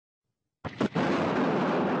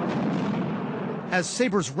As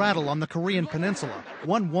sabers rattle on the Korean peninsula,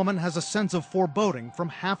 one woman has a sense of foreboding from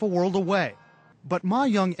half a world away. But Ma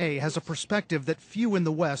Young-ae has a perspective that few in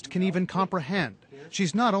the West can even comprehend.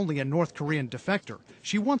 She's not only a North Korean defector,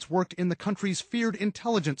 she once worked in the country's feared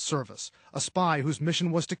intelligence service, a spy whose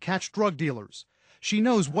mission was to catch drug dealers. She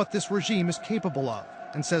knows what this regime is capable of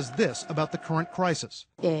and says this about the current crisis.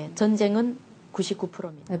 I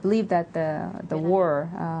believe that the war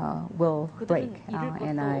will break,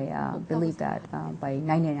 and I believe that by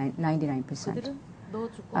 99%.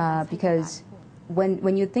 Because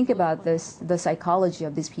when you think about this, the psychology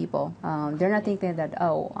of these people, they're not thinking that,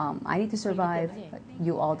 I need to survive,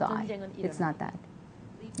 you all die. It's not that.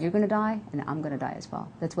 You're going to die, and I'm going to die as well.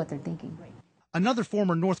 That's what they're thinking. Another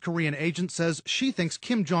former North Korean agent says she thinks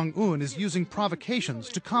Kim Jong-un is using provocations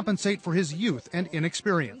to compensate for his youth and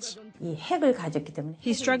inexperience.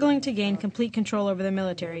 He's struggling to gain complete control over the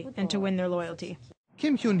military and to win their loyalty.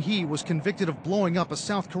 Kim Hyun-hee was convicted of blowing up a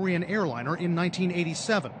South Korean airliner in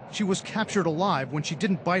 1987. She was captured alive when she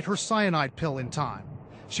didn't bite her cyanide pill in time.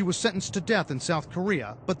 She was sentenced to death in South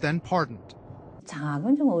Korea, but then pardoned.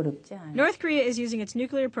 North Korea is using its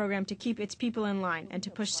nuclear program to keep its people in line and to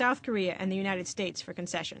push South Korea and the United States for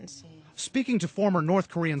concessions. Speaking to former North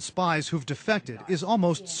Korean spies who've defected is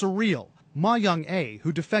almost surreal. Ma Young-ae,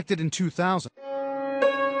 who defected in 2000,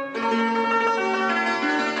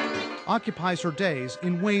 occupies her days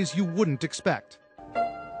in ways you wouldn't expect.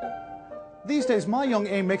 These days, Ma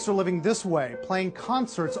Young-ae makes her living this way, playing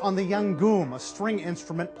concerts on the yangum, a string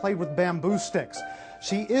instrument played with bamboo sticks.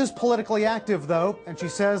 She is politically active, though, and she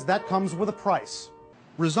says that comes with a price.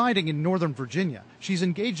 Residing in Northern Virginia, she's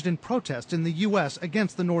engaged in protest in the U.S.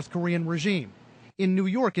 against the North Korean regime. In New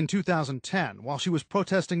York in 2010, while she was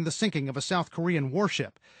protesting the sinking of a South Korean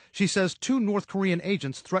warship, she says 2 North Korean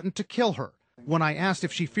agents threatened to kill her. When I asked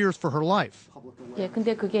if she fears for her life, I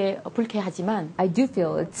do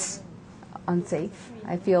feel it's unsafe.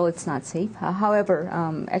 I feel it's not safe. However,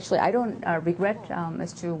 actually, I don't regret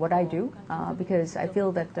as to what I do because I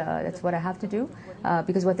feel that that's what I have to do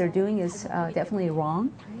because what they're doing is definitely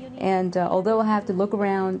wrong. And although I have to look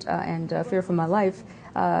around and fear for my life,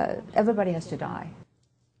 everybody has to die.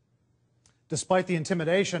 Despite the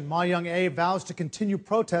intimidation, Ma Young-ae vows to continue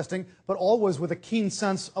protesting, but always with a keen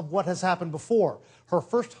sense of what has happened before. Her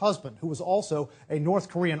first husband, who was also a North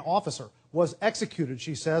Korean officer, was executed,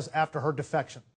 she says, after her defection.